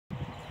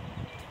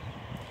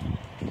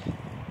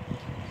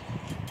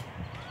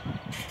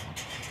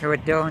Here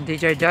with Dylan,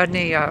 DJ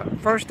Dudney.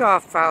 First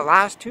off,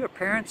 last two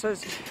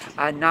appearances,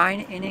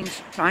 9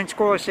 innings, 9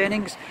 scoreless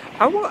innings.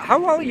 How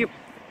well are you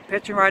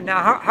pitching right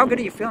now? How good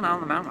are you feeling out on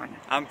the mound right now?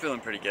 I'm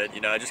feeling pretty good.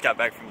 I just got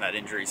back from that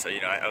injury, so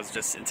I was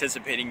just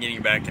anticipating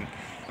getting back, and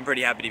I'm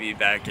pretty happy to be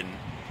back. And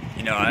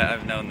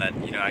I've known that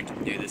I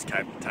can do this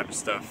type of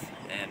stuff,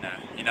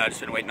 and I've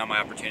just been waiting on my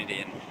opportunity,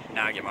 and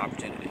now I get my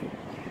opportunity.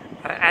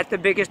 At the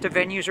biggest of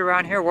venues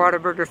around here,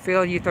 Whataburger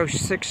Field, you throw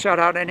 6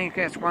 shutout innings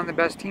against one of the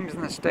best teams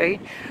in the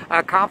state.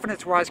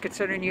 Confidence-wise,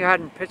 considering you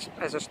hadn't pitched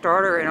as a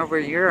starter in over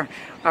a year,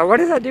 what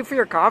does that do for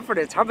your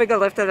confidence? How big a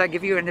lift does that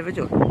give you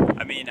individually?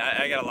 I mean,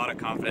 I got a lot of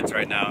confidence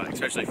right now,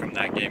 especially from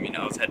that game.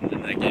 I was heading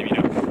into that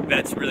game.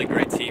 That's a really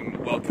great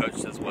team, well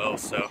coached as well.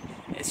 So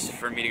it's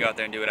for me to go out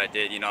there and do what I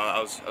did.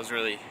 I was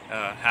really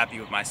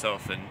happy with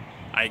myself, and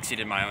I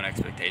exceeded my own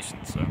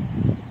expectations. So.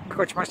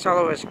 Coach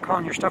Marcelo was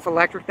calling your stuff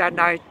electric that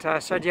night,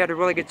 said you had a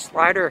really good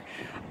slider.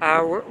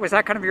 Was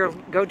that kind of your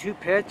go-to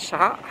pitch?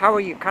 How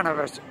are you kind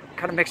of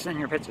mixing in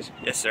your pitches?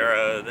 Yes,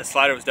 sir. The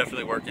slider was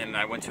definitely working, and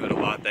I went to it a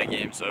lot that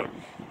game. So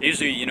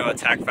usually,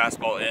 attack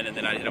fastball in, and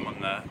then I hit him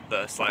on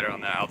the slider on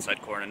the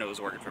outside corner, and it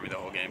was working for me the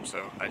whole game.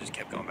 So I just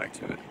kept going back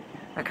to it.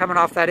 Coming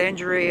off that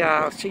injury,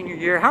 senior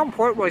year, how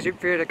important was it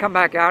for you to come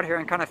back out here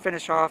and kind of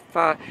finish off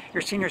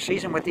your senior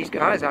season with these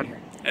guys out here?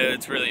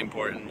 It's really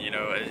important.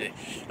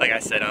 Like I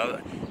said,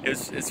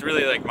 it's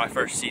really like my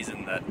first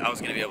season that I was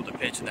going to be able to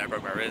pitch, and then I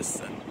broke my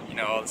wrist, and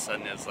all of a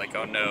sudden it was like,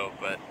 oh no,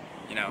 but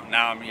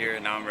now I'm here,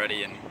 and now I'm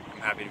ready, and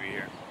I'm happy to be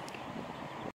here.